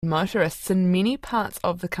Motorists in many parts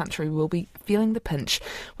of the country will be feeling the pinch,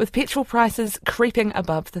 with petrol prices creeping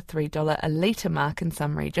above the $3 a litre mark in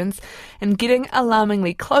some regions and getting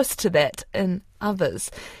alarmingly close to that in others.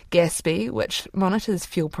 Gaspy, which monitors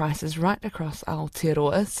fuel prices right across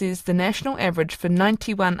Aotearoa, says the national average for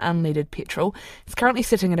 91 unleaded petrol is currently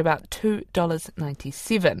sitting at about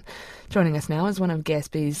 $2.97. Joining us now is one of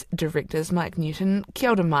Gaspy's directors, Mike Newtown. Kia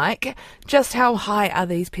ora, Mike. Just how high are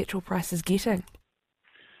these petrol prices getting?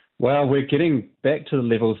 Well, we're getting back to the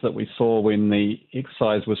levels that we saw when the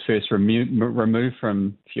excise was first removed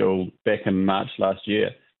from fuel back in March last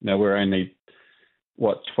year. We're only,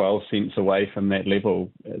 12 cents away from that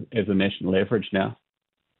level as a national average now.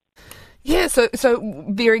 Yeah, so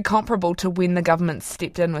very comparable to when the government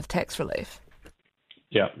stepped in with tax relief.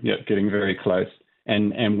 Yeah, getting very close.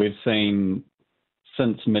 And we've seen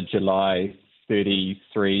since mid-July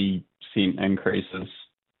 33-cent increases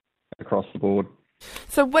across the board.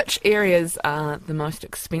 So which areas are the most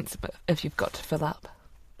expensive if you've got to fill up?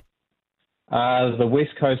 The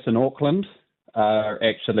West Coast and Auckland are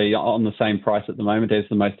actually on the same price at the moment as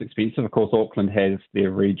the most expensive. Of course, Auckland has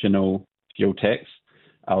their regional fuel tax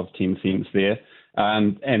of 10 cents there.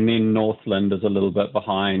 And then Northland is a little bit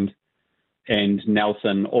behind. And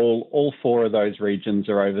Nelson, all four of those regions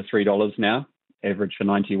are over $3 now, average for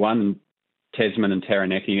 91. And Tasman and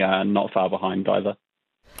Taranaki are not far behind either.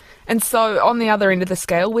 And so on the other end of the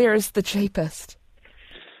scale, where is the cheapest?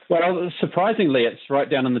 Well, surprisingly, it's right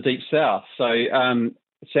down in the deep south. So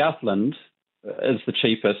Southland is the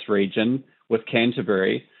cheapest region with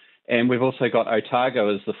Canterbury. And we've also got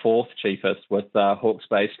Otago as the fourth cheapest with Hawke's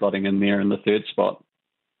Bay slotting in there in the third spot.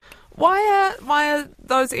 Why are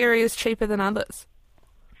those areas cheaper than others?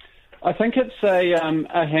 I think it's a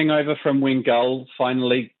hangover from when Gull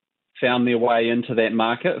finally found their way into that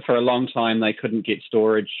market. For a long time, they couldn't get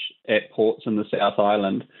storage at ports in the South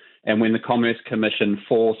Island. And when the Commerce Commission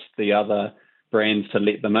forced the other brands to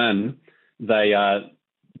let them in, they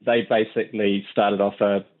basically started off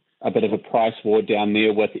a bit of a price war down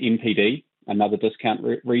there with MPD, another discount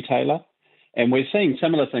retailer. And we're seeing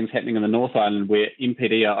similar things happening in the North Island, where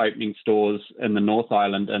MPD are opening stores in the North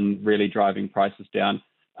Island and really driving prices down.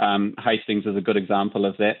 Hastings is a good example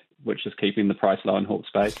of that, which is keeping the price low in Hawke's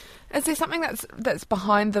Bay. Is there something that's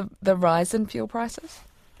behind the rise in fuel prices?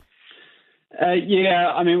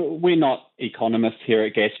 Yeah, I mean, we're not economists here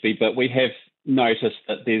at Gaspy, but we have noticed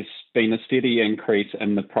that there's been a steady increase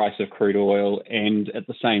in the price of crude oil, and at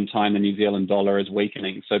the same time the New Zealand dollar is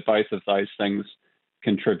weakening. So both of those things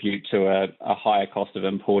contribute to a higher cost of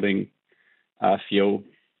importing fuel.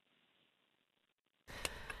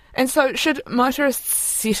 And so should motorists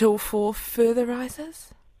settle for further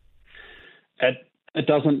rises? It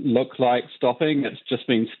doesn't look like stopping. It's just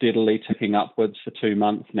been steadily ticking upwards for 2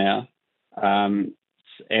 months now. And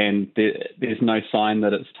there's no sign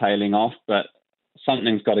that it's tailing off, but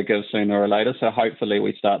something's got to give sooner or later. So hopefully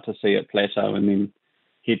we start to see it plateau and then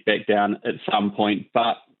head back down at some point.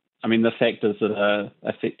 But, I mean, the factors that are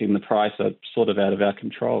affecting the price are sort of out of our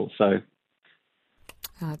control. So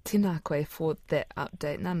tēnā koe for that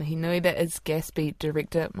update. Nā mihi nui, that is Gaspy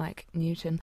Director Mike Newtown.